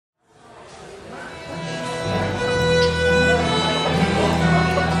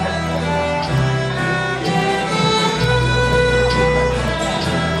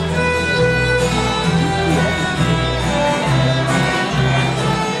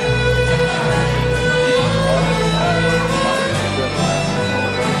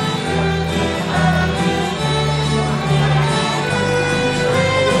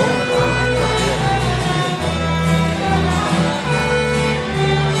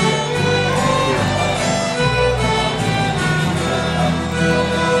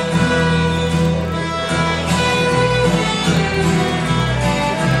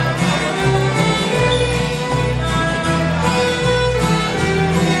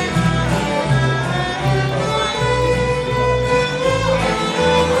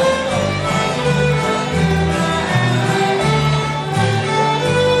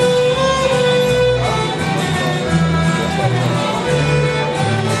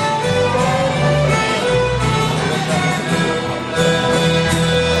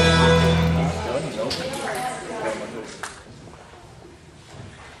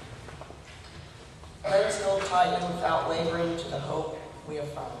we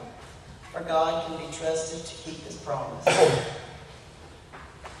affirm. For God can be trusted to keep his promise.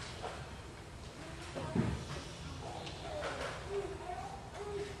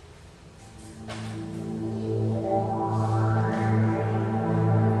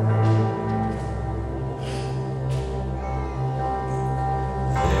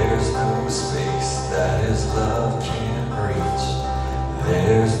 There's no space that his love can't reach.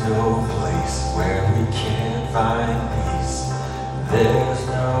 There's no place where we can't find peace. There's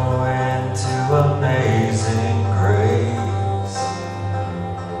no end to amazing grace.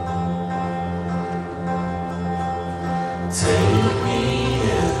 Take me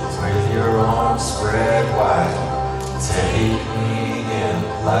in with your arms spread wide. Take me in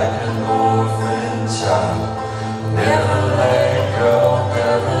like an orphan child. Never let go,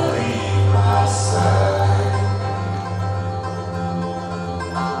 never leave my side.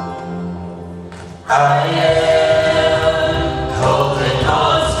 I am holding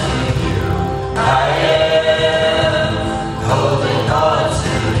on to you. I am holding on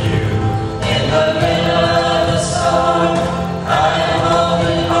to you. In the middle of the storm, I am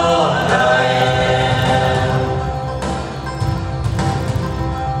holding on. I am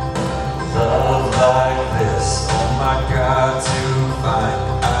love like this. Oh my God, to find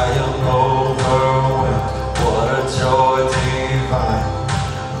I am overwhelmed. What a joy divine.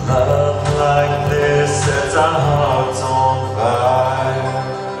 Love like this sets our hearts on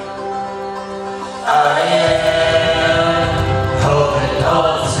fire. I am holding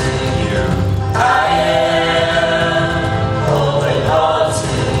on to you. I am holding on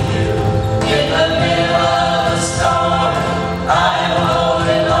to you. In the middle of the storm, I am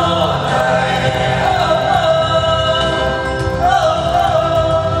holding on. I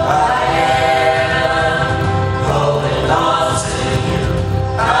am holding on to you.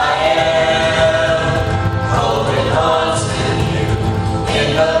 I am holding on to you. In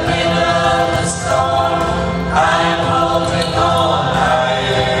the middle of the storm, I am holding on. I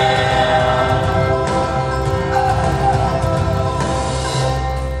am.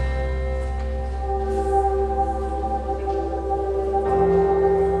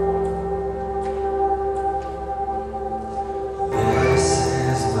 This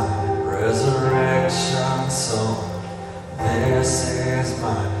is my resurrection song. This is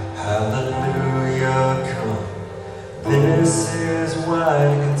my hallelujah come. This is why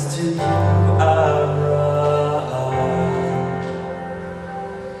it's to you I run.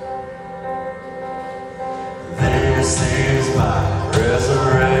 This is my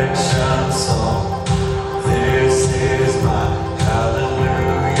resurrection song. This is my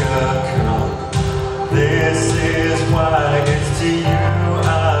hallelujah come. This is why it's to you I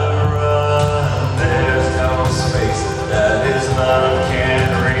run. There's no space that his love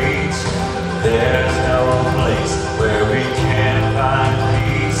can't reach. There's no place where we can't find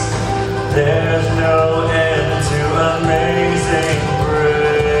peace. There's no end to amazing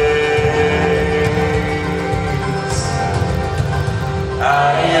grace. I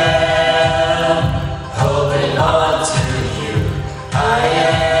am holding on to you. I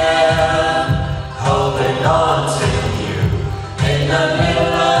am holding on to you. In the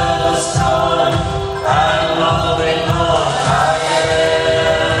middle of the storm, I'm holding on. I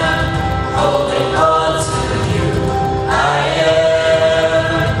am holding on to you. I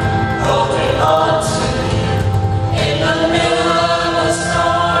am holding on to you. In the middle of the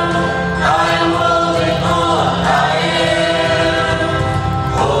storm, I'm holding on. I am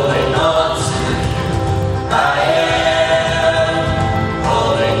holding on to you. I am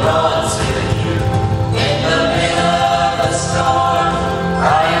holding on to you. In the middle of the storm, I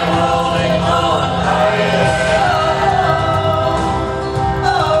am holding on. I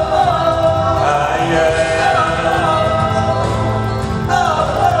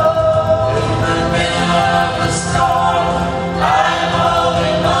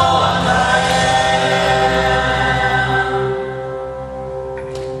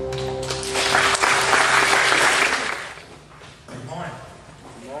Good morning.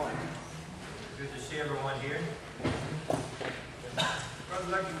 Good morning. Good to see everyone here. Brother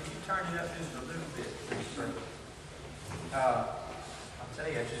Lucky, would you turn it up just a little bit, please, sir? I'll tell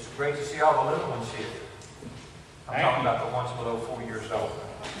you, it's just great to see all the little ones here. I'm talking about the ones below 4 years old.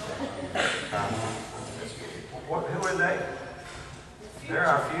 Who are they? They're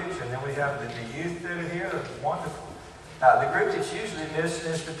our future, and then we have the youth that are here. They're wonderful. The group that's usually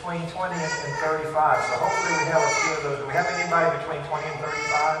missing is between 20 and 35, so hopefully we have a few of those. Do we have anybody between 20 and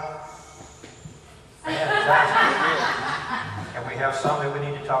 35? Fantastic. And we have some that we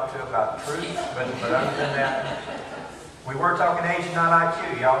need to talk to about truth, but other than that, we were talking age, not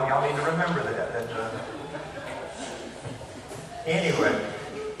IQ. Y'all need to remember that. Anyway,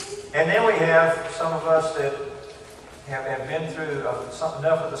 and then we have some of us that have been through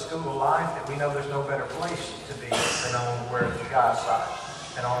enough of the school of life that we know there's no better place to be than on where God's side,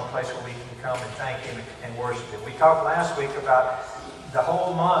 and on a place where we can come and thank Him and worship Him. We talked last week about the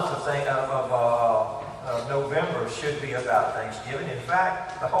whole month of November should be about Thanksgiving. In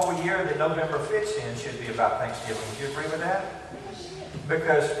fact, the whole year that November fits in should be about Thanksgiving. Would you agree with that?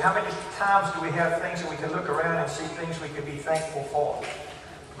 Because how many times do we have things that we can look around and see things we could be thankful for?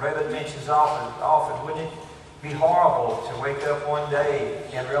 Raven mentions often, wouldn't it be horrible to wake up one day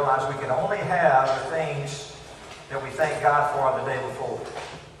and realize we can only have the things that we thank God for the day before?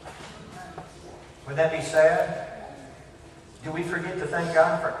 Would that be sad? Do we forget to thank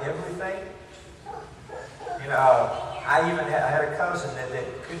God for everything? You know, I had a cousin that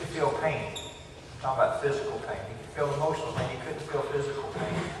couldn't feel pain. I'm talking about physical pain. He could feel emotional pain. He couldn't feel physical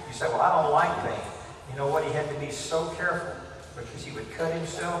pain. You say, well, I don't like pain. You know what? He had to be so careful because he would cut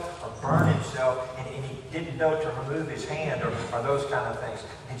himself or burn himself, and he didn't know to remove his hand or those kind of things.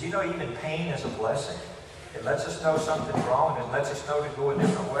 Did you know even pain is a blessing? It lets us know something's wrong. It lets us know to go a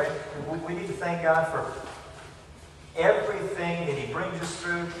different way. We need to thank God for everything that He brings us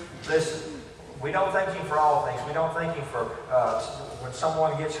through. Listen, we don't thank Him for all things. We don't thank Him for when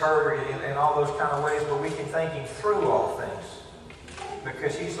someone gets hurt or in all those kind of ways, but we can thank Him through all things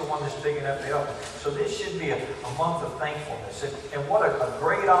because He's the one that's big enough to help us. So this should be a month of thankfulness. And what a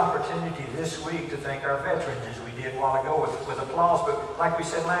great opportunity this week to thank our veterans, as we did a while ago with applause. But like we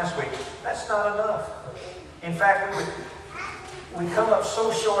said last week, that's not enough. In fact, we come up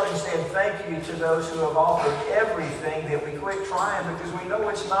so short in saying thank you to those who have offered everything that we quit trying because we know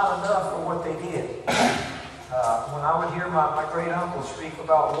it's not enough for what they did. When I would hear my great uncle speak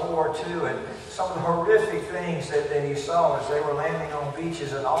about World War II and some of the horrific things that he saw as they were landing on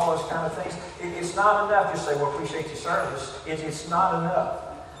beaches and all those kind of things, it's not enough to say, well, appreciate your service. It's not enough.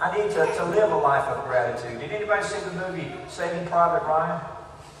 I need to live a life of gratitude. Did anybody see the movie Saving Private Ryan?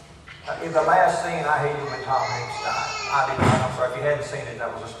 In the last scene, I hated when Tom Hanks died. I'm sorry, if you hadn't seen it,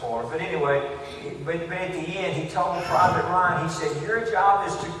 that was a spoiler. But anyway, but at the end, he told Private Ryan, he said, your job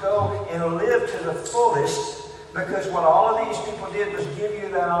is to go and live to the fullest because what all of these people did was give you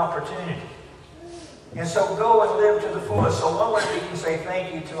that opportunity. And so go and live to the fullest. So one way we can say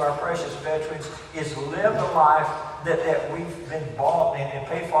thank you to our precious veterans is live the life that we've been bought and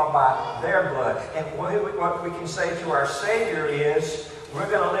paid for by their blood. And what we can say to our Savior is, we're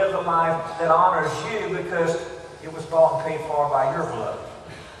going to live a life that honors you because it was bought and paid for by your blood.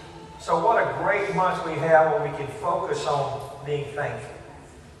 So what a great month we have when we can focus on being thankful.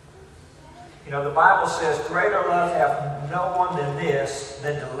 You know, the Bible says, greater love hath no one than this,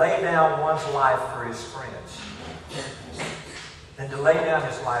 than to lay down one's life for his friends. Than to lay down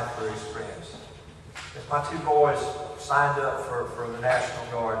his life for his friends. As my two boys signed up for the National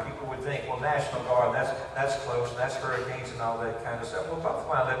Guard, people would think, well, National Guard, that's close, and that's hurricanes and all that kind of stuff. Well, both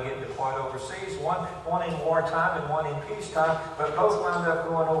wound up getting deployed overseas, one in wartime and one in peacetime, but both wound up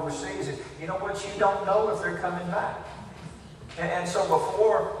going overseas. And you know what? You don't know if they're coming back. And so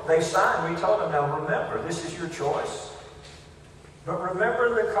before they signed, we told them, now remember, this is your choice. But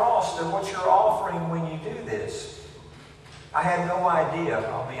remember the cost of what you're offering when you do this. I had no idea,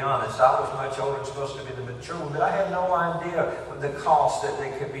 I'll be honest. I was much older and supposed to be the mature one, but I had no idea the cost that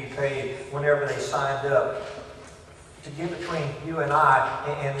they could be paid whenever they signed up to get between you and I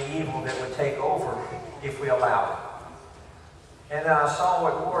and the evil that would take over if we allowed it. And then I saw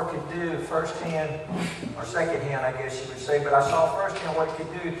what war could do firsthand, or secondhand, I guess you would say, but I saw firsthand what it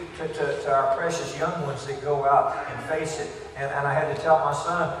could do to our precious young ones that go out and face it. And I had to tell my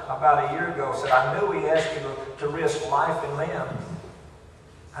son about a year ago, said, I knew we asked you to risk life and limb.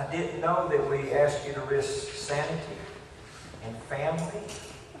 I didn't know that we asked you to risk sanity and family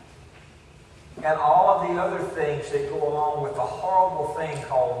and all of the other things that go along with the horrible thing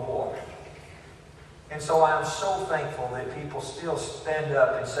called war. And so I'm so thankful that people still stand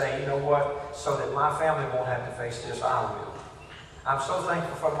up and say, you know what, so that my family won't have to face this, I will. I'm so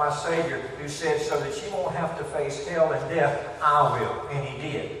thankful for my Savior who said, so that you won't have to face hell and death, I will. And He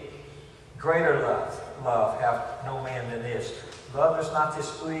did. Greater love have no man than this. Love is not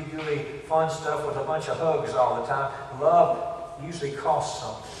this ooey-gooey fun stuff with a bunch of hugs all the time. Love usually costs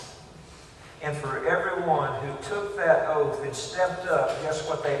something. And for everyone who took that oath and stepped up, guess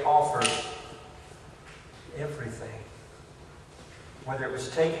what they offered? Everything. Whether it was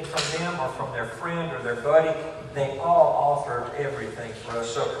taken from them or from their friend or their buddy, they all offered everything for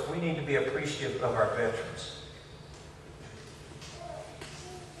us. So we need to be appreciative of our veterans.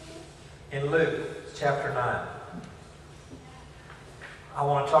 In Luke chapter 9, I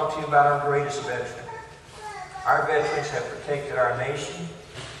want to talk to you about our greatest veteran. Our veterans have protected our nation.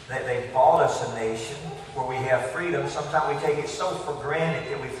 They bought us a nation where we have freedom. Sometimes we take it so for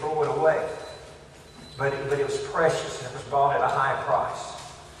granted that we throw it away. But it was precious, and it was bought at a high price.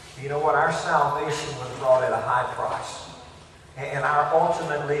 You know what? Our salvation was bought at a high price. And our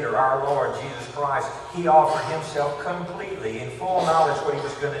ultimate leader, our Lord Jesus Christ, He offered Himself completely, in full knowledge what He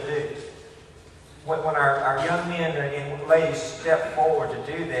was going to do. When our young men and ladies step forward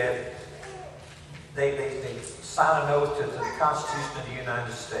to do that, they sign an oath to the Constitution of the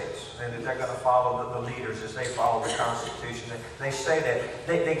United States, and that they're going to follow the leaders as they follow the Constitution. They say that.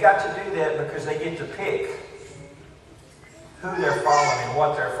 They got to do that because they get to pick who they're following and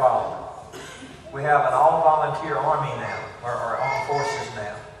what they're following. We have an all-volunteer army now, or armed forces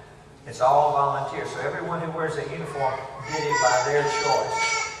now. It's all volunteer. So everyone who wears that uniform did it by their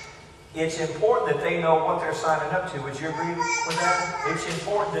choice. It's important that they know what they're signing up to. Would you agree with that? It's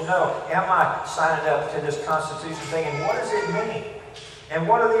important to know, am I signing up to this Constitution thing, and what does it mean? And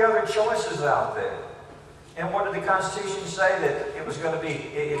what are the other choices out there? And what did the Constitution say? That it was going to be,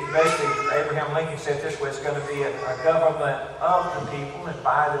 basically, Abraham Lincoln said this way, it's going to be a government of the people and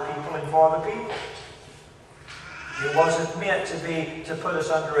by the people and for the people. It wasn't meant to put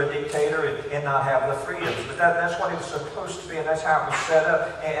us under a dictator and not have the freedoms. But that's what it was supposed to be, and that's how it was set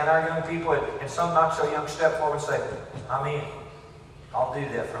up. And our young people, and some not so young, step forward and say, I'm in. I'll do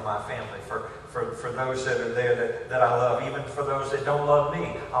that for my family, for those that are there that I love, even for those that don't love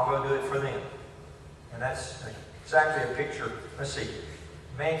me. I'll go do it for them. And that's exactly a picture. Let's see.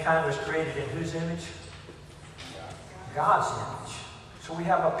 Mankind was created in whose image? God's image. So we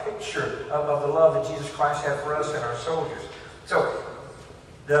have a picture of the love that Jesus Christ had for us and our soldiers. So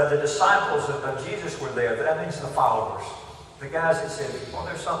the disciples of Jesus were there. That means the followers. The guys that said, well,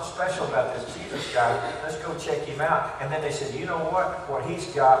 there's something special about this Jesus guy. Let's go check him out. And then they said, you know what? What he's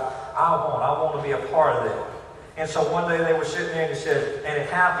got, I want to be a part of that. And so one day they were sitting there and it said, and it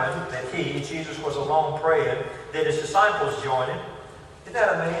happened that Jesus was alone praying, that his disciples joined him. Isn't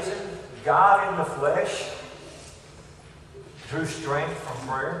that amazing? God in the flesh drew strength from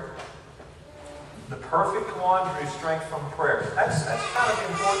prayer. The perfect one drew strength from prayer. That's kind of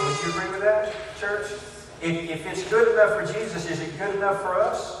important. Would you agree with that, church? If it's good enough for Jesus, is it good enough for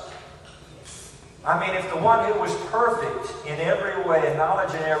us? I mean, if the one who was perfect in every way, in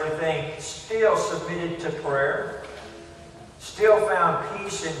knowledge and everything, still submitted to prayer, still found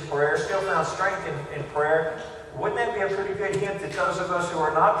peace in prayer, still found strength in prayer, wouldn't that be a pretty good hint that those of us who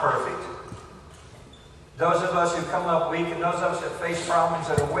are not perfect, those of us who come up weak, and those of us that face problems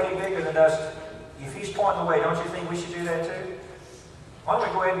that are way bigger than us, if he's pointing the way, don't you think we should do that too? Why don't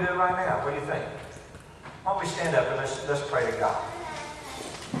we go ahead and do it right now? What do you think? Why don't we stand up and let's pray to God?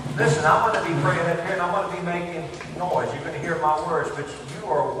 Listen, I'm going to be praying up here and I'm going to be making noise. You're going to hear my words, but you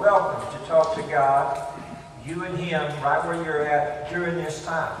are welcome to talk to God, you and Him, right where you're at during this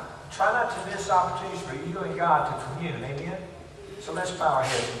time. Try not to miss opportunities for you and God to commune. Amen? So let's bow our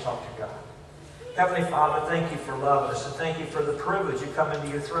heads and talk to God. Heavenly Father, thank you for loving us, and thank you for the privilege of coming to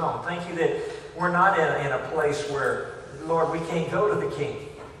your throne. Thank you that we're not in a place where, Lord, we can't go to the King,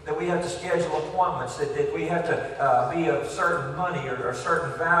 that we have to schedule appointments, that we have to be of certain money or a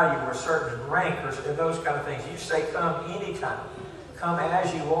certain value or a certain rank or those kind of things. You say come anytime. Come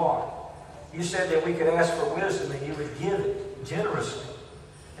as you are. You said that we could ask for wisdom and you would give it generously.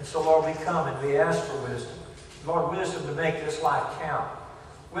 And so, Lord, we come and we ask for wisdom. Lord, wisdom to make this life count.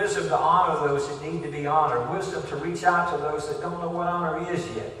 Wisdom to honor those that need to be honored. Wisdom to reach out to those that don't know what honor is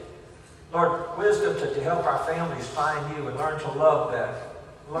yet. Lord, wisdom to help our families find you and learn to love them.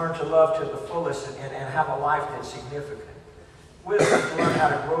 Learn to love to the fullest and have a life that's significant. Wisdom to learn how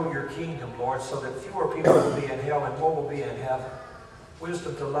to grow your kingdom, Lord, so that fewer people will be in hell and more will be in heaven.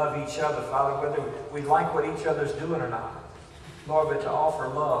 Wisdom to love each other, Father, whether we like what each other's doing or not. Lord, but to offer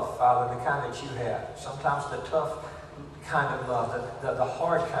love, Father, the kind that you have. Sometimes the tough kind of love, the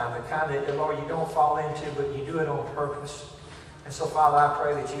hard kind, the kind that, Lord, you don't fall into, but you do it on purpose. And so, Father, I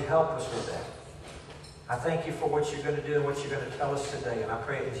pray that you help us with that. I thank you for what you're going to do and what you're going to tell us today. And I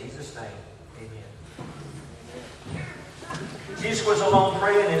pray in Jesus' name, amen. Jesus was alone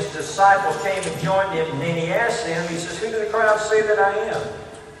praying. His disciples came and joined him. And then he asked them, he says, who do the crowd say that I am?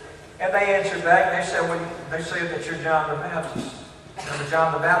 And they answered back, and they said, well, they say that you're John the Baptist. Remember,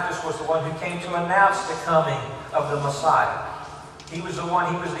 John the Baptist was the one who came to announce the coming of the Messiah. He was the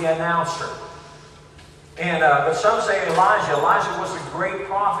one, he was the announcer. And but some say Elijah. Elijah was a great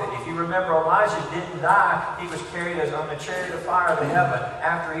prophet. If you remember, Elijah didn't die. He was carried as on the chariot of fire to heaven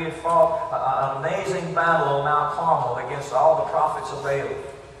after he had fought an amazing battle on Mount Carmel against all the prophets of Baal.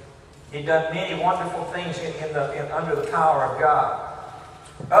 He'd done many wonderful things under the power of God.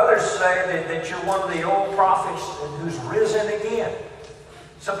 Others say that you're one of the old prophets who's risen again.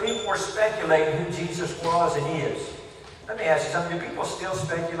 Some people were speculating who Jesus was and is. Let me ask you something. Do people still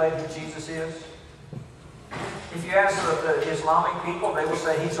speculate who Jesus is? If you ask the Islamic people, they will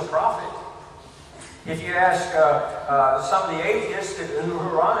say he's a prophet. If you ask some of the atheists who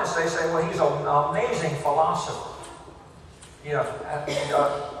are honest, they say, well, he's an amazing philosopher. You know,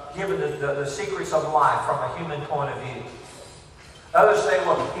 given the secrets of life from a human point of view. Others say,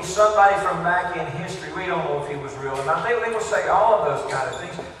 well, he's somebody from back in history. We don't know if he was real or not. They will say all of those kind of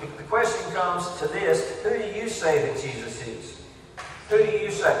things. The question comes to this: who do you say that Jesus is? Who do you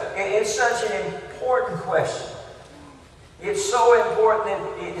say? It's such an important question. It's so important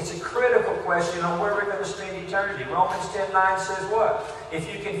that it's a critical question on where we're going to spend eternity. Romans 10:9 says what? If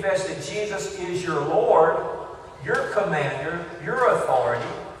you confess that Jesus is your Lord, your commander, your authority,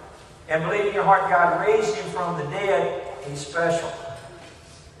 and believe in your heart God raised him from the dead, he's special.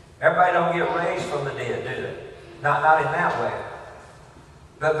 Everybody don't get raised from the dead, do they? Not in that way.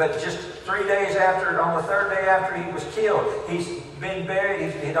 But just 3 days after, on the third day after he was killed, he's been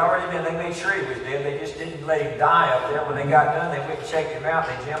buried. He'd already been, they made sure he was dead. They just didn't let him die up there. When they got done, they went and checked him out.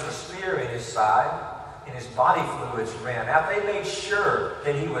 They jammed a spear in his side, and his body fluids ran out. They made sure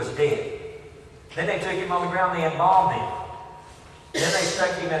that he was dead. Then they took him on the ground, they embalmed him. Then they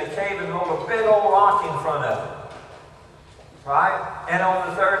stuck him in a cave and rolled a big old rock in front of him. Right? And on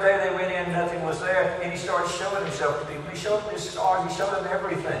the third day they went in, nothing was there, and he started showing himself to people. He showed them his scars, he showed them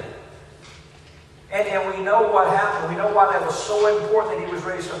everything. And we know what happened. We know why that was so important that he was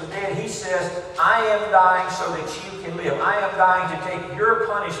raised from the dead. He says, I am dying so that you can live. I am dying to take your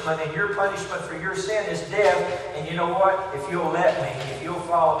punishment, and your punishment for your sin is death. And you know what? If you'll let me, if you'll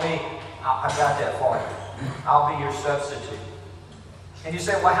follow me, I've got that for you. I'll be your substitute. And you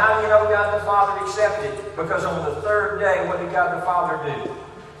say, well, how do you know God the Father accepted? Because on the third day, what did God the Father do?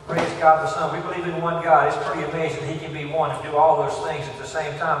 Praise God the Son. We believe in one God. It's pretty amazing he can be one and do all those things at the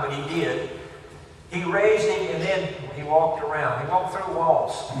same time, but he did. He raised him, and then he walked around. He walked through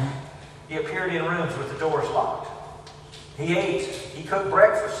walls. He appeared in rooms with the doors locked. He ate. He cooked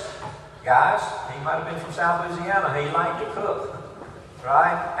breakfast. Guys, he might have been from South Louisiana. He liked to cook.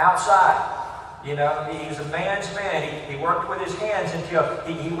 Right? Outside. You know, he was a man's man. He worked with his hands until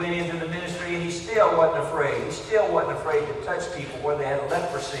he went into the ministry, and he still wasn't afraid. He still wasn't afraid to touch people where they had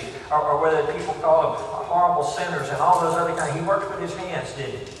leprosy, or whether people called them horrible sinners and all those other kinds. He worked with his hands,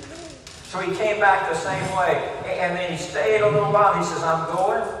 didn't he? So he came back the same way. And then he stayed a little while. He says, I'm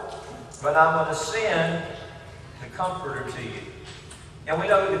going, but I'm going to send the Comforter to you. And we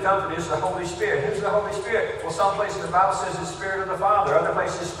know who the Comforter is, the Holy Spirit. Who's the Holy Spirit? Well, some places the Bible says the Spirit of the Father. Other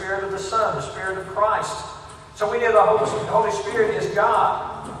places the Spirit of the Son, the Spirit of Christ. So we know the Holy Spirit is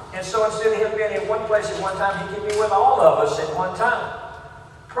God. And so instead of him being in one place at one time, he can be with all of us at one time.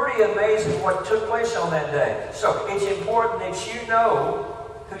 Pretty amazing what took place on that day. So it's important that you know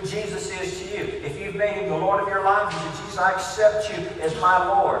who Jesus is to you. If you've made him the Lord of your life, you say, Jesus, I accept you as my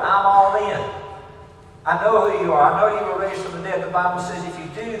Lord. I'm all in. I know who you are. I know you were raised from the dead. The Bible says if you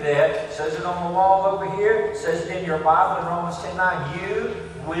do that, it says it on the wall over here, it says it in your Bible in Romans 10:9, you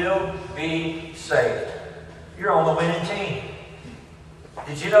will be saved. You're on the winning team.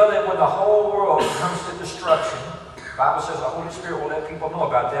 Did you know that when the whole world comes to destruction, the Bible says the Holy Spirit will let people know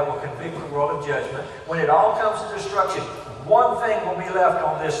about that, will convict the world of judgment. When it all comes to destruction, one thing will be left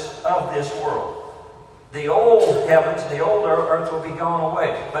on this world. The old heavens, the old earth will be gone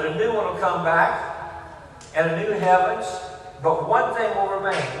away. But a new one will come back, and a new heavens. But one thing will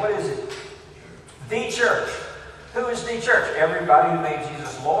remain. What is it? The church. Who is the church? Everybody who made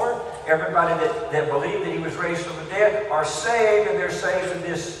Jesus Lord. Everybody that believed that he was raised from the dead are saved, and they're saved in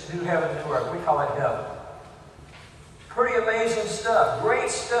this new heaven, new earth. We call it heaven. Pretty amazing stuff. Great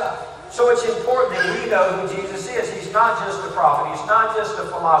stuff. So it's important that we know who Jesus is. He's not just a prophet. He's not just a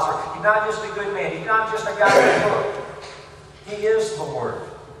philosopher. He's not just a good man. He's not just a guy in the book. He is the Word.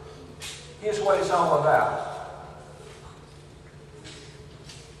 He is what it's all about.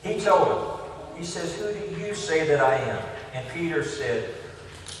 He told him, he says, who do you say that I am? And Peter said,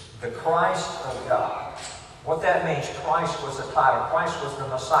 the Christ of God. What that means, Christ was the title. Christ was the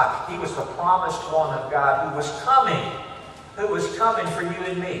Messiah. He was the promised one of God who was coming for you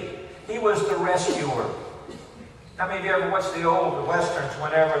and me. He was the rescuer. How many of you ever watched the old Westerns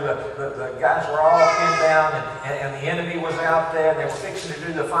whenever the guys were all pinned down and the enemy was out there, they were fixing to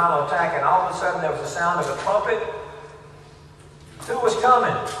do the final attack, and all of a sudden there was the sound of a trumpet? Who was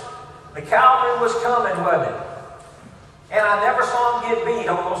coming? The cavalry was coming, wasn't it? And I never saw them get beat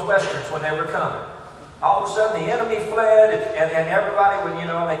on those Westerns when they were coming. All of a sudden, the enemy fled, and everybody would,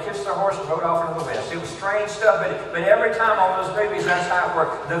 they kissed their horse and rode off into the west. It was strange stuff, but every time on those movies, that's how it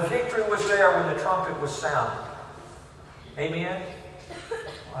worked. The victory was there when the trumpet was sounded. Amen?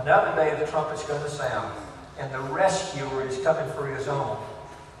 Another day, the trumpet's going to sound, and the rescuer is coming for his own.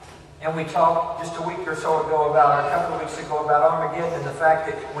 And we talked just a week or so ago about, or a couple of weeks ago, about Armageddon, and the fact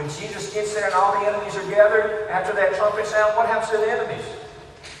that when Jesus gets there and all the enemies are gathered, after that trumpet sound, what happens to the enemies?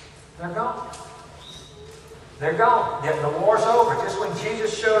 They're gone. They're gone. The war's over. Just when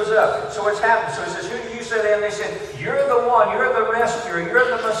Jesus shows up. So what's happened? So he says, who do you say they are? And they said, you're the one. You're the rescuer. You're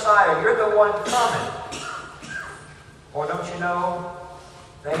the Messiah. You're the one coming. Or don't you know,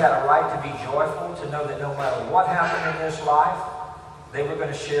 they had a right to be joyful, to know that no matter what happened in this life, they were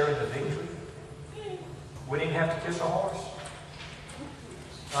going to share in the victory. We didn't have to kiss a horse.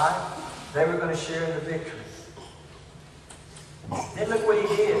 Right? They were going to share in the victory. Then look what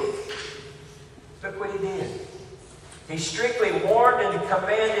he did. Look what he did. He strictly warned and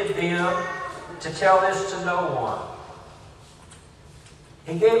commanded them to tell this to no one.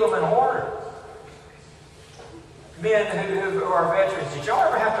 He gave them an order. Men who are veterans, did y'all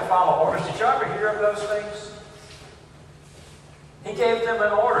ever have to follow orders? Did y'all ever hear of those things? He gave them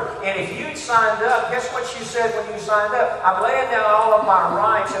an order. And if you'd signed up, guess what you said when you signed up? I'm laying down all of my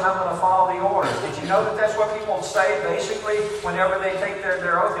rights and I'm going to follow the orders. Did you know that that's what people say basically whenever they take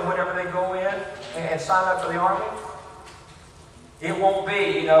their oath and whenever they go in and sign up for the Army? It won't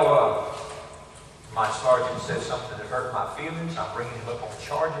be, my sergeant said something that hurt my feelings. I'm bringing him up on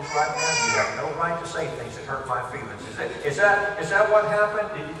charges right now. You have no right to say things that hurt my feelings. Is that what happened?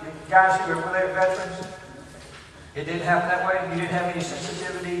 Guys who were there, veterans? It didn't happen that way? You didn't have any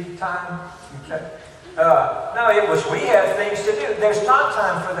sensitivity time? Okay. No, it was, we have things to do. There's not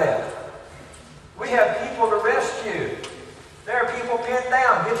time for that. We have people to rescue. There are people pinned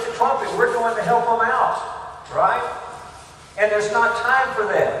down. Get the trumpet. We're going to help them out. Right? And there's not time for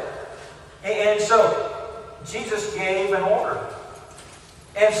that. And so, Jesus gave an order.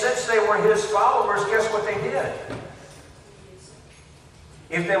 And since they were his followers, guess what they did?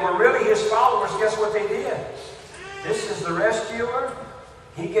 If they were really his followers, guess what they did? This is the rescuer.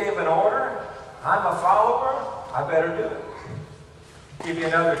 He gave an order. I'm a follower. I better do it. I'll give you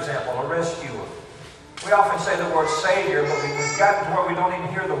another example, a rescuer. We often say the word Savior, but we've gotten to where we don't even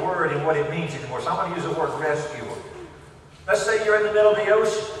hear the word and what it means anymore. So I'm going to use the word rescuer. Let's say you're in the middle of the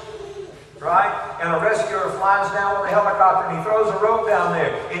ocean, right? And a rescuer flies down with a helicopter and he throws a rope down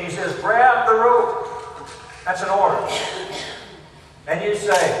there. And he says, grab the rope. That's an order. And you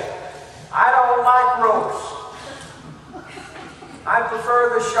say, I don't like ropes. I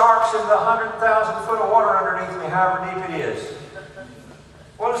prefer the sharks in the 100,000 foot of water underneath me, however deep it is.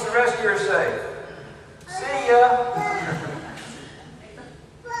 What does the rescuer say? See ya.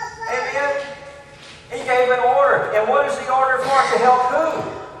 Amen? He gave an order. And what is the order for? To help who?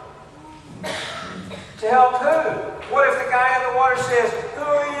 To help who? What if the guy in the water says, who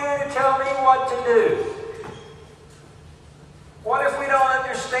are you to tell me what to do? What if we don't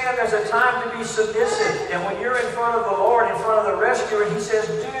understand there's a time to be submissive? And when you're in front of the Lord, in front of the rescuer, and he says,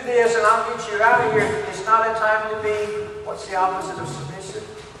 do this and I'll get you out of here. It's not a time to be, what's the opposite of submissive?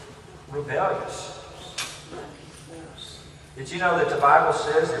 Rebellious. Did you know that the Bible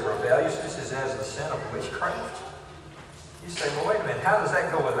says that rebelliousness is as the sin of witchcraft? You say, well, wait a minute, how does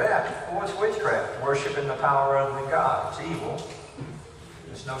that go with that? Well, what's witchcraft? Worshiping the power other than God. It's evil.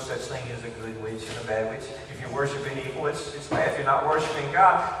 There's no such thing as a good witch and a bad witch. If you're worshiping evil, it's bad. If you're not worshiping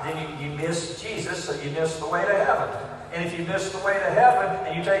God, then you miss Jesus, so you miss the way to heaven. And if you miss the way to heaven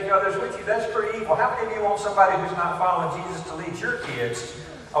and you take others with you, that's pretty evil. How many of you want somebody who's not following Jesus to lead your kids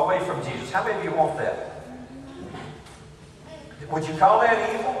away from Jesus? How many of you want that? Would you call that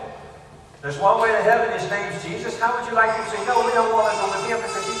evil? There's one way to heaven, his name's Jesus. How would you like to say, no, we don't want to go with him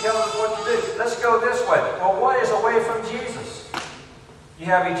because he tells us what to do. Let's go this way. Well, what is away from Jesus? You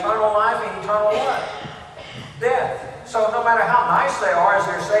have eternal life and eternal what? Death. So no matter how nice they are, as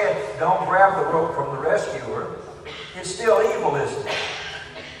they're saying, don't grab the rope from the rescuer, it's still evil, isn't it?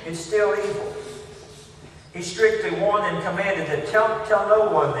 It's still evil. He strictly warned and commanded to tell no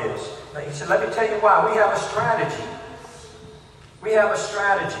one this. He said, let me tell you why. We have a strategy. We have a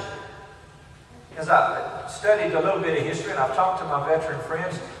strategy. As I studied a little bit of history and I've talked to my veteran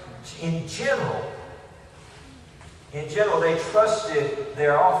friends, in general, they trusted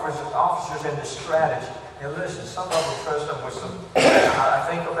their officers in the strategy. And listen, some of them trust them with some, I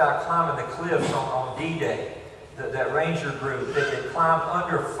think about climbing the cliffs on D-Day. That ranger group that climbed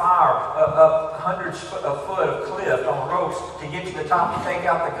under fire up hundreds of foot of cliff on ropes to get to the top and take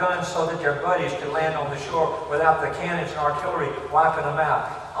out the guns so that their buddies could land on the shore without the cannons and artillery wiping them out.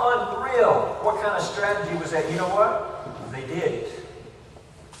 Unreal. What kind of strategy was that? You know what? They did it.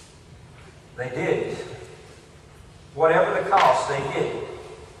 They did it. Whatever the cost, they did it.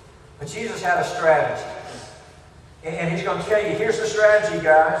 But Jesus had a strategy. And he's going to tell you, here's the strategy,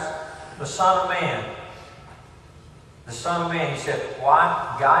 guys. The Son of Man. The Son of Man. He said,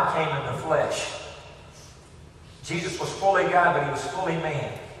 why? God came in the flesh. Jesus was fully God, but he was fully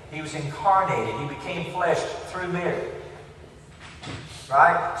man. He was incarnated. He became flesh through Mary.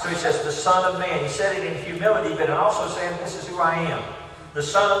 Right? So he says, the Son of Man. He said it in humility, but also saying, this is who I am. The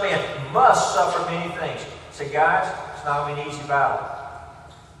Son of Man must suffer many things. He said, guys, it's not going to be an easy battle.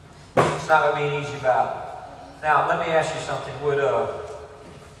 It's not going to be an easy battle. Now, let me ask you something.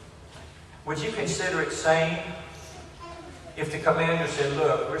 Would you consider it sane if the commander said,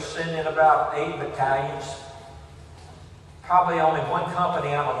 look, we're sending about 8 battalions. Probably only one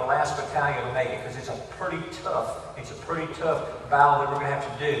company out of the last battalion will make it because it's a pretty tough battle that we're going to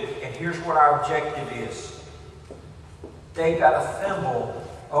have to do. And here's what our objective is. They got a thimble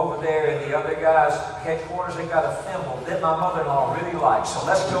over there in the other guy's headquarters. They got a thimble that my mother-in-law really likes. So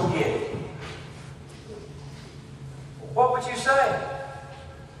let's go get it. What would you say?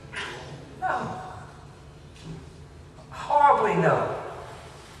 No. Horribly no.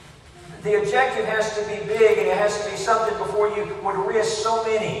 The objective has to be big, and it has to be something before you would risk so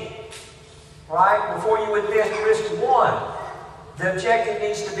many. Right? Before you would risk one. The objective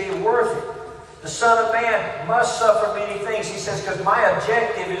needs to be worth it. The Son of Man must suffer many things. He says, because my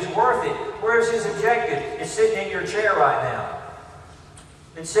objective is worth it. Where's his objective? It's sitting in your chair right now.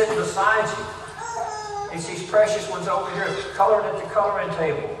 It's sitting beside you. It's these precious ones over here coloring at the coloring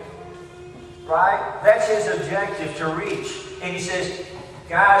table. Right? That's his objective to reach. And he says,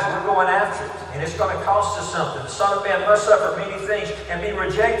 guys, we're going after it. And it's going to cost us something. The Son of Man must suffer many things and be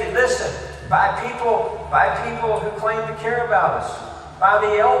rejected. Listen, by people who claim to care about us. By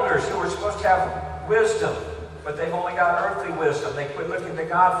the elders who are supposed to have wisdom. But they've only got earthly wisdom. They quit looking to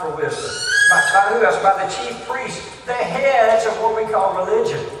God for wisdom. By who else? By the chief priests. The heads of what we call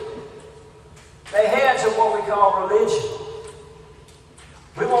religion. The heads of what we call religion.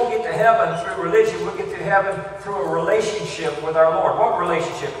 We won't get to heaven through religion. We'll get to heaven through a relationship with our Lord. What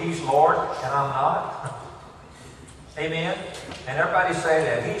relationship? He's Lord and I'm not. Amen? And everybody say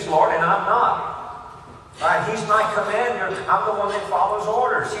that. He's Lord and I'm not. Right? He's my commander. I'm the one that follows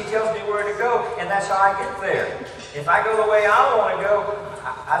orders. He tells me where to go, and that's how I get there. If I go the way I want to go,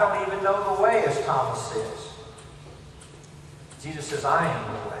 I don't even know the way, as Thomas says. Jesus says, I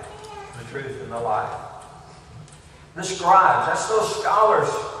am the way, the truth, and the life. The scribes, that's those scholars,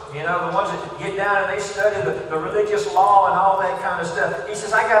 you know, the ones that get down and they study the religious law and all that kind of stuff. He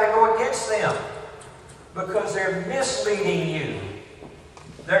says, I got to go against them because they're misleading you.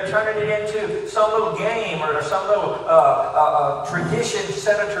 They're turning it into some little game or some little tradition,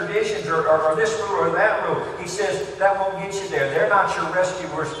 set of traditions or this rule or that rule. He says, that won't get you there. They're not your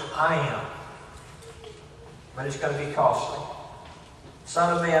rescuers. I am. But it's going to be costly.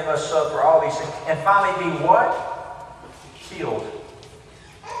 Son of Man must suffer all these things. And finally be what? Killed.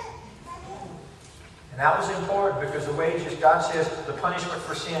 And that was important because the wages, God says, the punishment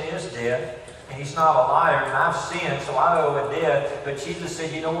for sin is death. And he's not a liar, and I've sinned, so I owe a debt. But Jesus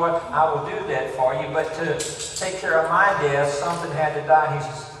said, you know what? I will do that for you. But to take care of my death, something had to die. And he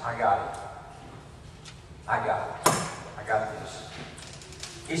says, I got it. I got it. I got this.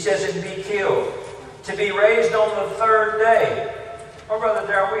 He says, and be killed. To be raised on the 3rd day. Oh, Brother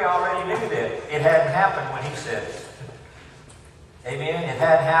Darrell, we already knew that. It hadn't happened when he said it. Amen? It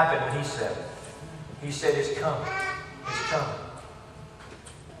hadn't happened when he said it. He said, it's coming. It's coming.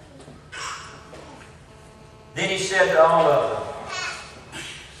 Then he said to all of them,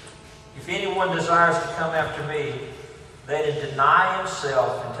 if anyone desires to come after me, let him deny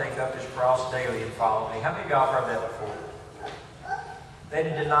himself and take up his cross daily and follow me. How many of y'all have heard that before? Let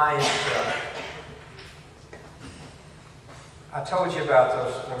him deny himself. I told you about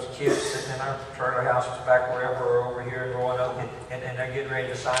those kids sitting in our trailer houses back wherever or over here in Roanoke, and they're getting ready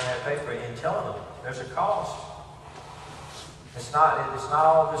to sign that paper and telling them there's a cost. It's not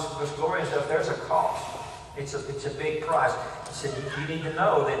all this glory and stuff. There's a cost. It's a big price. He said, you need to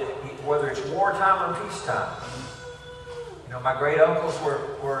know that whether it's wartime or peacetime. You know, my great uncles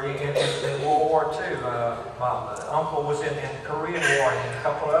were in World War II. My uncle was in Korean War, and a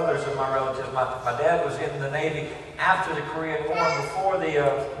couple others of my relatives. My dad was in the Navy after the Korean War, before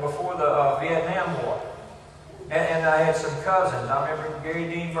the Vietnam War. And I had some cousins. I remember Gary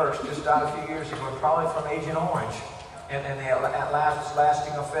Dean Burks just died a few years ago, probably from Agent Orange. And the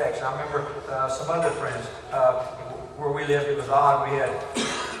lasting effects. And I remember some other friends. Where we lived, it was odd. We had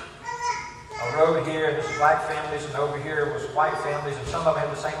over here, and there's black families, and over here was white families, and some of them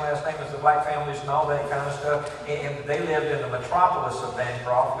had the same last name as the black families and all that kind of stuff. And they lived in the metropolis of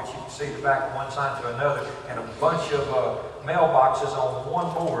Bancroft, which you can see the back of one side to another, and a bunch of mailboxes on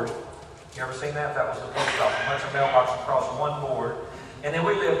one board. You ever seen that? That was the post office. A bunch of mailboxes across one board. And then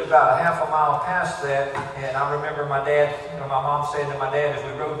we lived about a half a mile past that, and I remember my dad, my mom saying to my dad as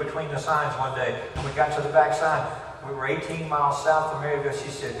we rode between the signs one day, and we got to the back sign, we were 18 miles south of Maryville,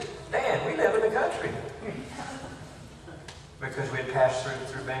 she said, "Dad, we live in the country." Because we had passed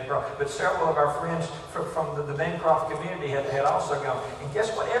through Bancroft. But several of our friends from the Bancroft community had also gone. And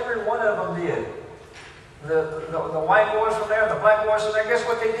guess what every one of them did? The white boys were there, the black boys were there. Guess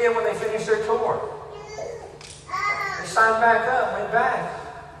what they did when they finished their tour? They signed back up, went back.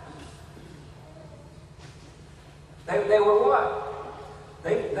 They were what?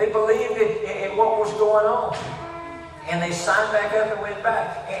 They believed in what was going on. And they signed back up and went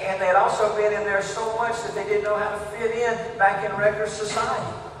back. And they had also been in there so much that they didn't know how to fit in back in regular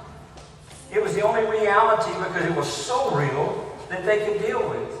society. It was the only reality because it was so real that they could deal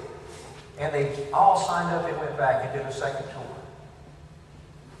with. And they all signed up and went back and did a second tour.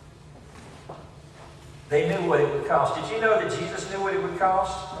 They knew what it would cost. Did you know that Jesus knew what it would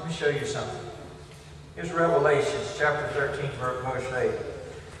cost? Let me show you something. Here's Revelation chapter 13, verse 8.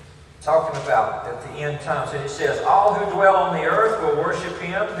 Talking about at the end times. And it says, "All who dwell on the earth will worship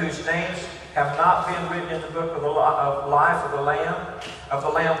him, whose names have not been written in the book of life of the Lamb." Of the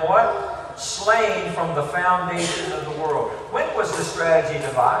Lamb what? "Slain from the foundation of the world." When was the strategy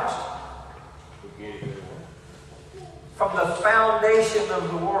devised? From the foundation of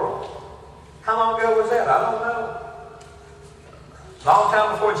the world. How long ago was that? I don't know. Long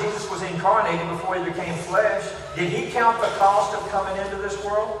time before Jesus was incarnated, before he became flesh. Did he count the cost of coming into this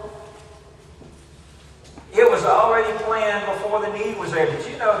world? It was already planned before the need was there. Did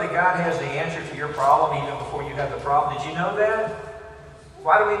you know that God has the answer to your problem even before you have the problem? Did you know that?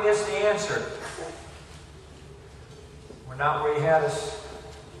 Why do we miss the answer? We're not where he had us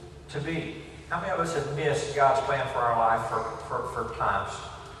to be. How many of us have missed God's plan for our life for times?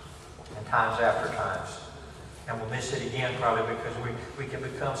 And times after times. And we'll miss it again probably because we can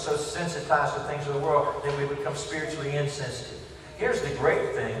become so sensitized to things of the world that we become spiritually insensitive. Here's the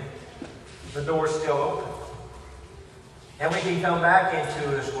great thing. The door's still open. And we can come back into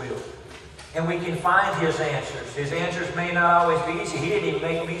his will. And we can find his answers. His answers may not always be easy. He didn't even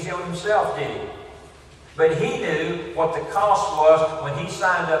make them easy on himself, did he? But he knew what the cost was when he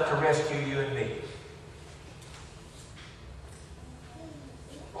signed up to rescue you and me.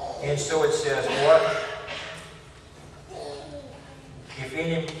 And so it says, what? "If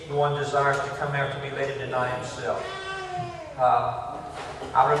anyone desires to come after me, let him deny himself."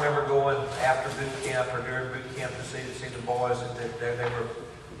 I remember going after boot camp or during boot camp to see the boys, and they were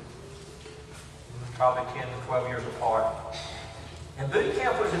probably 10 to 12 years apart. And boot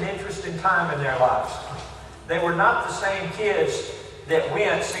camp was an interesting time in their lives. They were not the same kids that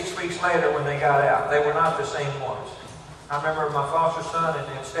went 6 weeks later when they got out. They were not the same ones. I remember my foster son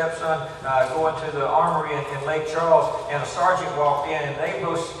and stepson going to the armory in Lake Charles, and a sergeant walked in, and they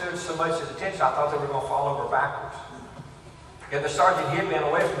both stood so much at attention, I thought they were going to fall over backwards. And the sergeant, he had been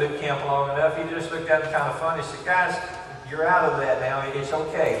away from boot camp long enough, he just looked at them kind of funny. He said, "Guys, you're out of that now. It's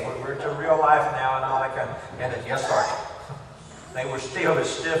okay. We're to real life now," and all that kind of. And it, "Yes, Sergeant." They were still as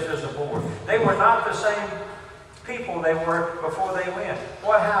stiff as a board. They were not the same people they were before they went.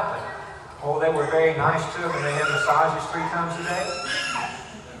 What happened? Oh, they were very nice to them and they had massages 3 times a day?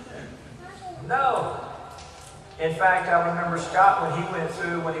 No. In fact, I remember Scott when he went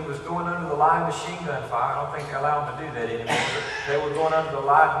through, when he was going under the live machine gun fire. I don't think they allow him to do that anymore. But they were going under the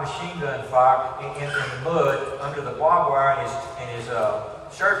live machine gun fire in the mud under the barbed wire, and his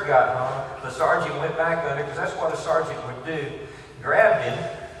shirt got hung. The sergeant went back under, because that's what a sergeant would do. Grabbed him,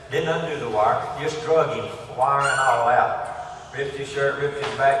 didn't undo the wire, just drug him, wire and all out. Ripped his shirt, ripped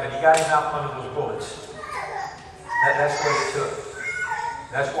his back, but he got him out from under those bullets. That's what it took.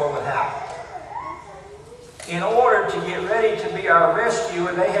 That's what would happen. In order to get ready to be our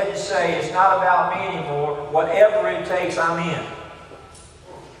rescuer, they had to say, "It's not about me anymore. Whatever it takes, I'm in.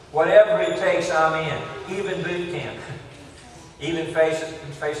 Whatever it takes, I'm in." Even boot camp. Even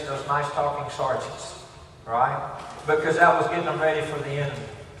facing those nice talking sergeants. Right? Because that was getting them ready for the enemy.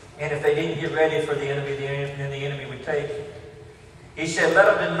 And if they didn't get ready for the enemy, then the enemy would take him. He said, "Let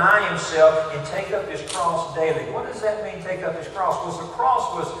him deny himself and take up his cross daily." What does that mean, take up his cross? Well, the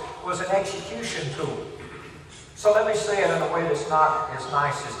cross was an execution tool. So let me say it in a way that's not as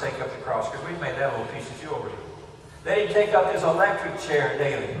nice as take up the cross, because we've made that a little piece of jewelry. Let him take up his electric chair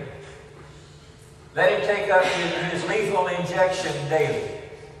daily. Let him take up his lethal injection daily.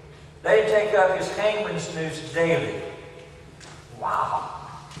 They take up his hangman's noose daily. Wow.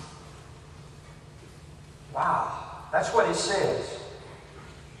 Wow. That's what it says.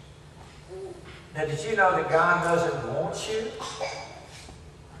 Now, did you know that God doesn't want you?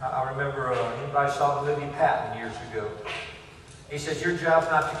 I remember anybody saw the movie Patton years ago. He says, your job's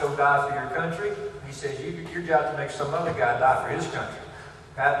not to go die for your country. He says, your job to make some other guy die for his country.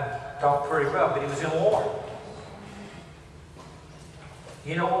 Patton talked pretty well, but he was in war.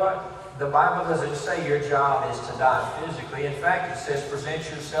 You know what? The Bible doesn't say your job is to die physically. In fact, it says present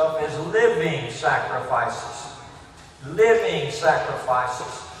yourself as living sacrifices. Living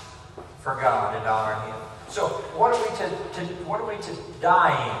sacrifices for God and honor Him. So what are we to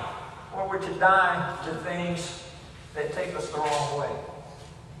die in? Well, we're to die to things that take us the wrong way.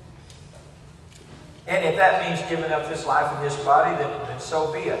 And if that means giving up this life and this body, then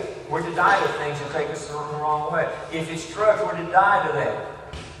so be it. We're to die to things that take us the wrong way. If it's drugs, we're to die to that.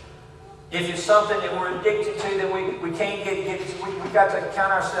 If it's something that we're addicted to that we can't we've got to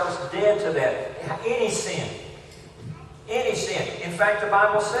count ourselves dead to that. Any sin. Any sin. In fact, the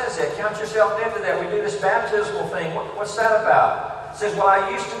Bible says that. Count yourself dead to that. We do this baptismal thing. What's that about? It says, well, I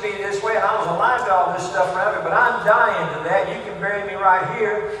used to be this way and I was alive to all this stuff around me, but I'm dying to that. You can bury me right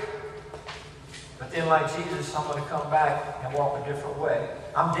here. But then, like Jesus, I'm going to come back and walk a different way.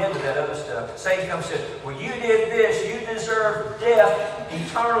 I'm dead to that other stuff. Satan comes and says, well, you did this. You deserve death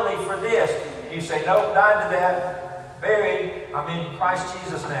eternally for this. And you say, nope, died to that. Buried. I'm in Christ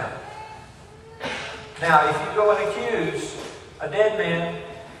Jesus now. Now, if you go and accuse a dead man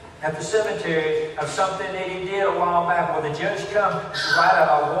at the cemetery of something that he did a while back, will the judge come write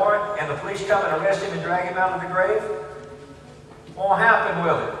a warrant and the police come and arrest him and drag him out of the grave? Won't happen,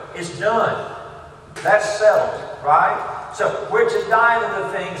 will it? It's done. That's settled, right? So we're to die to the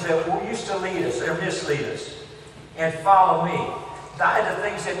things that used to lead us or mislead us and follow me. Die to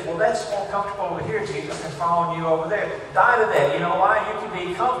things that, well, that's more comfortable over here, Jesus, than following you over there. Die to that. You know why? You can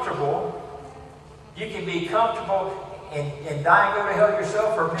be comfortable. You can be comfortable and die and go to hell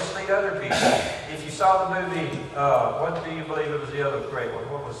yourself or mislead other people. If you saw the movie, what do you believe it was the other great one?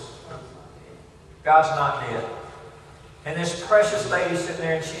 What was God's Not Dead? And this precious lady sitting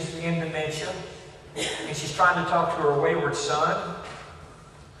there and she's in dementia. And she's trying to talk to her wayward son.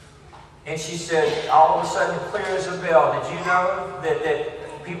 And she said, all of a sudden, clear as a bell, did you know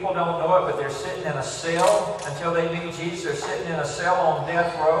that people don't know it, but they're sitting in a cell until they meet Jesus? They're sitting in a cell on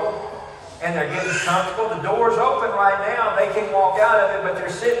death row. And they're getting comfortable. The door's open right now. They can walk out of it, but they're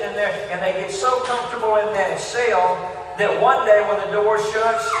sitting in there and they get so comfortable in that cell that one day when the door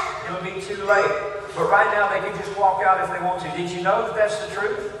shuts, it'll be too late. But right now they can just walk out if they want to. Did you know that that's the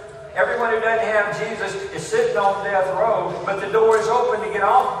truth? Everyone who doesn't have Jesus is sitting on death row, but the door is open to get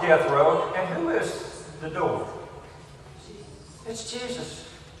off death row. And who is the door? It's Jesus.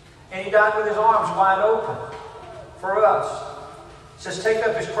 And He died with His arms wide open for us. It says, take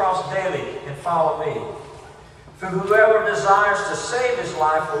up his cross daily and follow me. For whoever desires to save his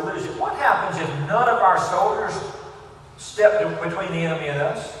life will lose it. What happens if none of our soldiers step between the enemy and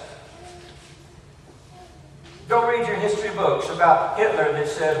us? Go read your history books about Hitler that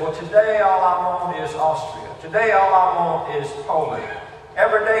says, well, today all I want is Austria. Today all I want is Poland.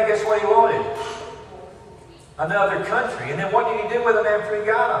 Every day, guess what he wanted? Another country. And then what did he do with them after he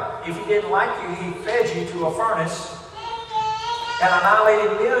got them? If he didn't like you, he fed you to a furnace and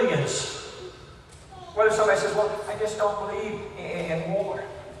annihilated millions. What if somebody says, well, I just don't believe in war?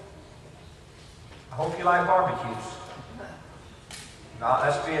 I hope you like barbecues. No,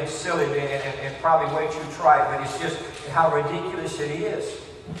 that's being silly and probably way too trite, but it's just how ridiculous it is.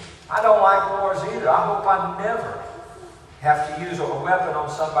 I don't like wars either. I hope I never have to use a weapon on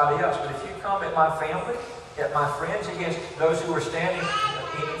somebody else. But if you come at my family, at my friends, against those who are standing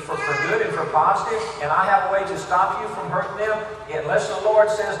for good and for positive, and I have a way to stop you from hurting them, unless the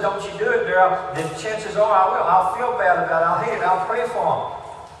Lord says, don't you do it, Daryl, then chances are I will. I'll feel bad about it. I'll hate it. I'll pray for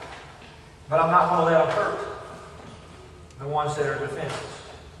them. But I'm not going to let them hurt the ones that are defenseless.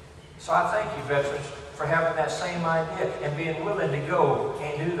 So I thank you, veterans, for having that same idea and being willing to go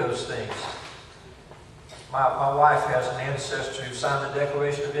and do those things. My wife has an ancestor who signed the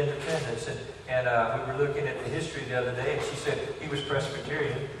Declaration of Independence, and we were looking at the history the other day, and she said he was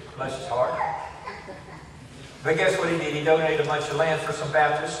Presbyterian, bless his heart. But guess what he did? He donated a bunch of land for some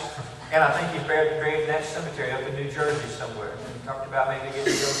Baptists, and I think he's buried in that cemetery up in New Jersey somewhere. We talked about maybe getting to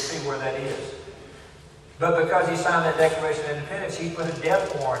go see where that is. But because he signed that Declaration of Independence, he put a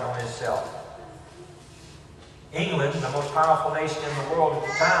death warrant on himself. England, the most powerful nation in the world at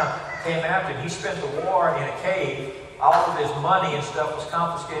the time, came after him. He spent the war in a cave. All of his money and stuff was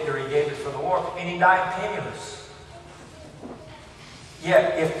confiscated, or he gave it for the war, and he died penniless.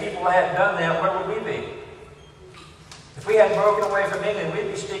 Yet, if people hadn't done that, where would we be? If we hadn't broken away from England,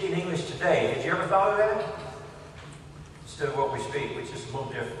 we'd be speaking English today. Had you ever thought of that? Instead of what we speak, which is a little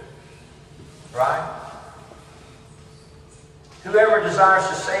different. Right? Whoever desires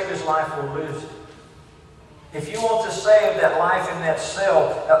to save his life will lose it. If you want to save that life in that cell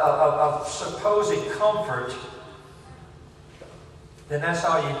of supposed comfort, then that's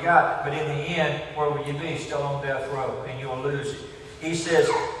all you've got. But in the end, where will you be? Still on death row, and you'll lose it. He says,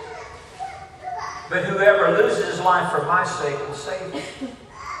 but whoever loses his life for my sake will save it.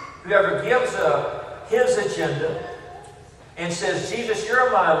 Whoever gives up his agenda and says, Jesus,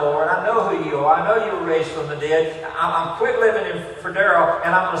 you're my Lord. I know who you are. I know you were raised from the dead. I'm quit living for Darrell,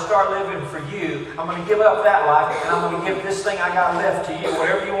 and I'm going to start living for you. I'm going to give up that life, and I'm going to give this thing I got left to you,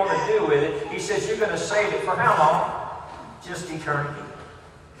 whatever you want to do with it. He says, you're going to save it for how long? Just eternity.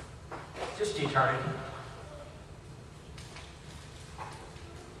 Just eternity.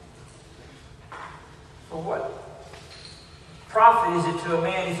 For what profit is it to a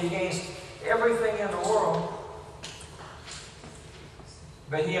man if he gains everything in the world,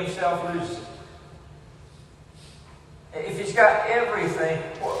 but he himself loses it? If he's got everything,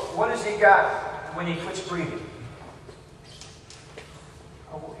 what has he got when he quits breathing?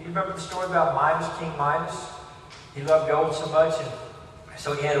 You remember the story about Midas, King Midas? He loved gold so much, and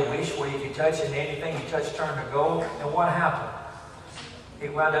so he had a wish where he could touch it, and anything he touched turned to gold. And what happened? He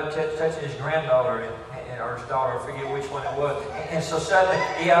wound up touching his granddaughter, or his daughter, I forget which one it was. And so suddenly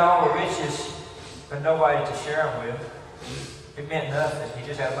he had all the riches, but nobody to share them with. It meant nothing. He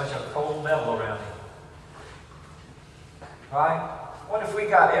just had a bunch of cold metal around him. Right? What if we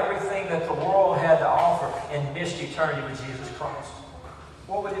got everything that the world had to offer and missed eternity with Jesus Christ?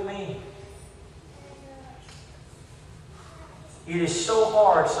 What would it mean? It is so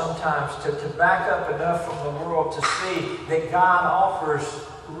hard sometimes to back up enough from the world to see that God offers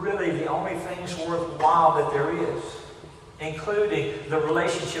really the only things worthwhile that there is, including the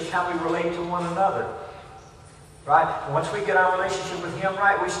relationships, how we relate to one another. Right? Once we get our relationship with Him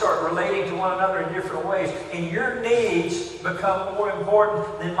right, we start relating to one another in different ways. And your needs become more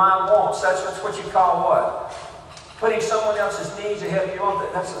important than my wants. That's what you call what? Putting someone else's needs ahead of your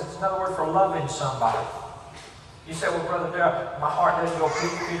own. That's another word for loving somebody. You say, well, Brother Darrell, my heart doesn't go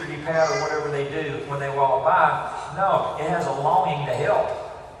Peter-de-pat or whatever they do when they walk by. No, it has a longing to help.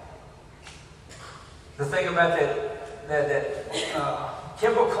 The thing about that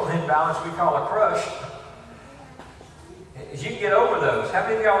chemical imbalance we call a crush is you can get over those. How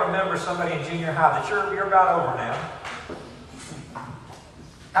many of y'all remember somebody in junior high that you're about over now?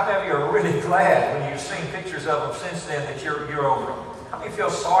 How many of you are really glad when you've seen pictures of them since then that you're over them? How many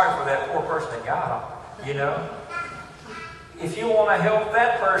feel sorry for that poor person that got them? You know? If you want to help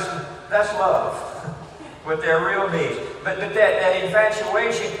that person, that's love with their real needs. But that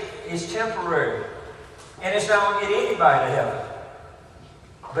infatuation is temporary. And it's not going to get anybody to heaven.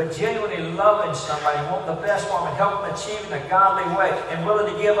 But genuinely loving somebody, wanting the best for them, and helping them achieve in a godly way, and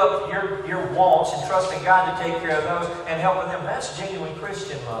willing to give up your wants and trusting God to take care of those and helping them, that's genuine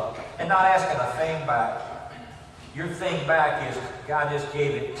Christian love. And not asking a thing back. Your thing back is God just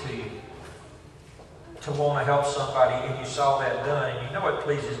gave it to you to want to help somebody, and you saw that done, and you know it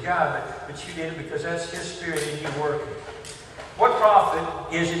pleases God, but you did it because that's His Spirit in you working. What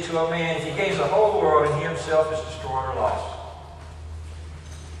profit is it to a man if he gains the whole world and he himself is destroyed or lost?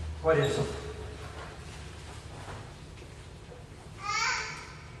 What is it?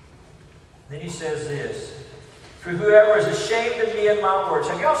 Then he says this, for whoever is ashamed of me and my words.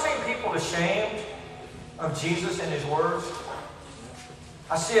 Have y'all seen people ashamed of Jesus and His words?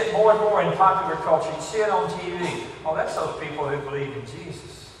 I see it more and more in popular culture. You see it on TV. Oh, that's those people who believe in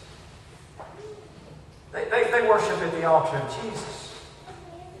Jesus. They worship at the altar of Jesus.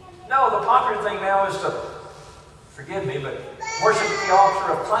 No, the popular thing now is to, forgive me, but worship at the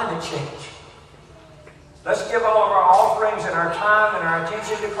altar of climate change. Let's give all of our offerings and our time and our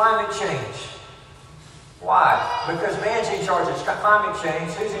attention to climate change. Why? Because man's in charge of climate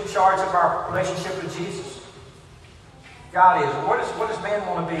change. Who's in charge of our relationship with Jesus? God is. What does man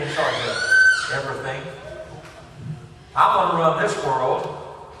want to be in charge of? Everything. I'm going to run this world.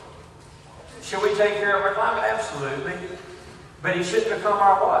 Should we take care of our climate? Absolutely. But He should become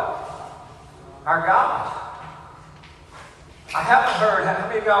our what? Our God. I haven't heard, how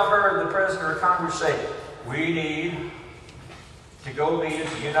many of y'all have heard the President of Congress say, we need to go meet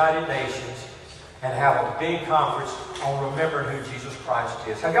at the United Nations and have a big conference on remembering who Jesus Christ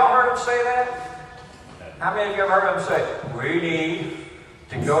is. Have y'all heard him say that? How many of you have heard him say, we need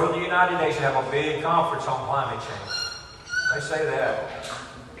to go to the United Nations and have a big conference on climate change? They say that.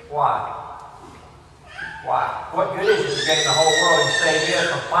 Why? Why? What good is it to gain the whole world and stay here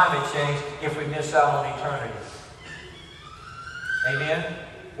from climate change if we miss out on eternity? Amen?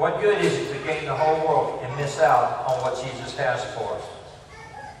 What good is it to gain the whole world and miss out on what Jesus has for us?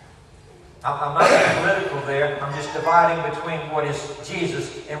 I'm not being political there. I'm just dividing between what is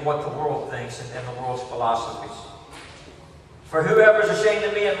Jesus and what the world thinks and the world's philosophies. For whoever is ashamed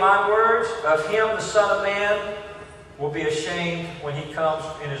of me and my words, of him the Son of Man will be ashamed when he comes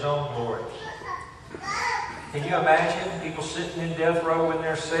in his own glory. Can you imagine people sitting in death row in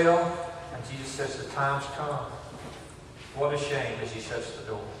their cell? And Jesus says, the time's come. What a shame as he shuts the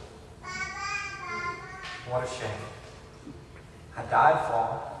door. What a shame. I died for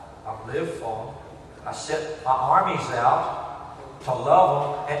them. I lived for them. I sent my armies out to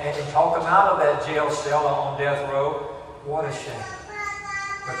love them and talk them out of that jail cell on death row. What a shame.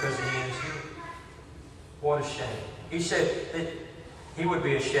 Because he is here. What a shame. He said that he would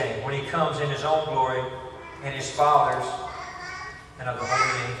be ashamed when he comes in his own glory and his Father's and of the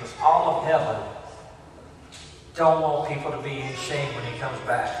holy angels. All of heaven don't want people to be in shame when he comes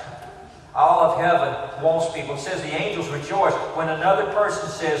back. All of heaven wants people. It says the angels rejoice when another person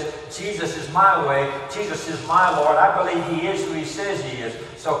says, Jesus is my way, Jesus is my Lord. I believe he is who he says he is.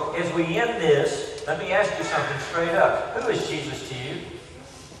 So as we end this, let me ask you something straight up. Who is Jesus to you?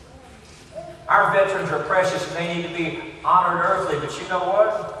 Our veterans are precious and they need to be honored earthly, but you know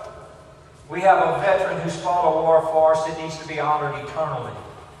what? We have a veteran who's fought a war for us that needs to be honored eternally.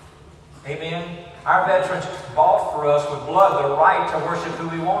 Amen? Our veterans bought for us with blood the right to worship who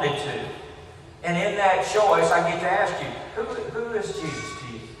we wanted to. And in that choice, I get to ask you, who is Jesus to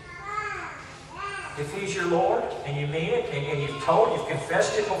you? If he's your Lord, and you mean it, and you've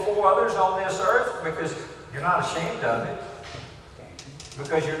confessed it before others on this earth, because you're not ashamed of it,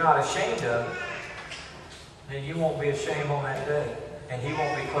 then you won't be ashamed on that day. And he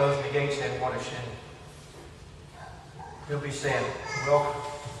won't be closing the gates saying, what a shame. He'll be saying, well,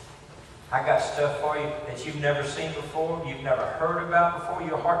 I got stuff for you that you've never seen before, you've never heard about before.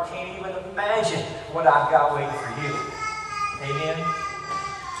 Your heart can't even imagine what I've got waiting for you. Amen?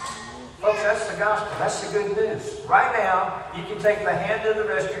 Folks, that's the gospel. That's the good news. Right now, you can take the hand of the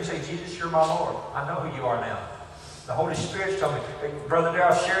rescuer and say, Jesus, you're my Lord. I know who you are now. The Holy Spirit's told me. Brother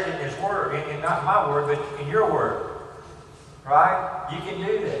Darrell shared it in his word, in not my word, but in your word. Right? You can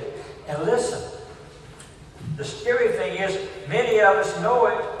do that. And listen, the scary thing is, many of us know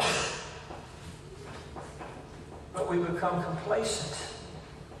it, but we become complacent.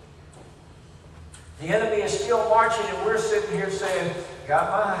 The enemy is still marching and we're sitting here saying, got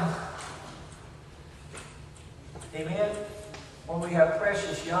mine. Amen? When we have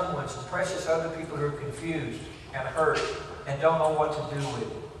precious young ones and precious other people who are confused and hurt and don't know what to do with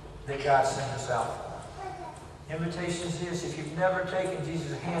it, that God sent us out for. Invitation is this: if you've never taken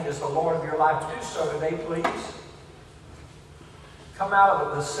Jesus' hand as the Lord of your life, do so today, please. Come out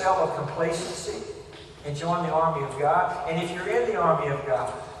of the cell of complacency and join the army of God. And if you're in the army of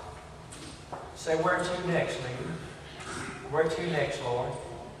God, say, where to next, leader? Where to next, Lord?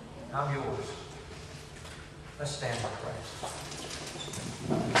 I'm yours. Let's stand and pray.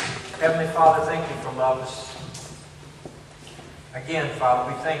 Heavenly Father, thank you for loving us. Again,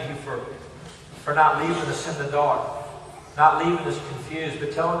 Father, we thank you for not leaving us in the dark, not leaving us confused,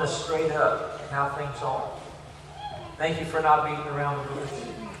 but telling us straight up how things are. Thank you for not beating around the bush.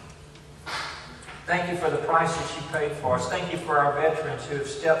 Thank you for the price that you paid for us. Thank you for our veterans who have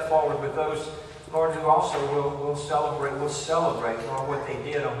stepped forward with those, Lord, who also will celebrate, Lord, what they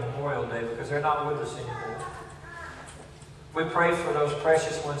did on Memorial Day, because they're not with us anymore. We pray for those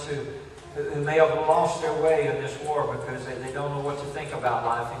precious ones who may have lost their way in this war because they don't know what to think about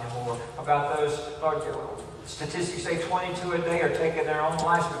life anymore. About those, Lord, statistics say 22 a day are taking their own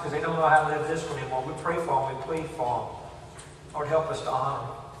lives because they don't know how to live this one anymore. We pray for them. We plead for them. Lord, help us to honor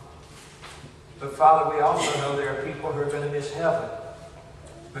them. But Father, we also know there are people who are going to miss heaven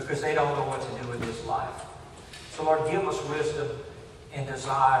because they don't know what to do with this life. So Lord, give us wisdom and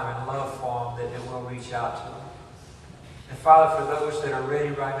desire and love for them that we'll reach out to them. And Father, for those that are ready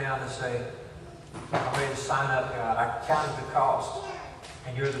right now to say, I'm ready to sign up, God. I counted the cost,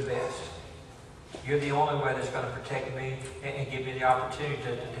 and you're the best. You're the only way that's going to protect me and give me the opportunity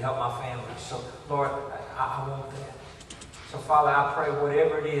to help my family. So, Lord, I want that. So, Father, I pray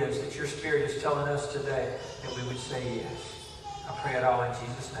whatever it is that your Spirit is telling us today, that we would say yes. I pray it all in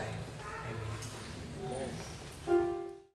Jesus' name. Amen.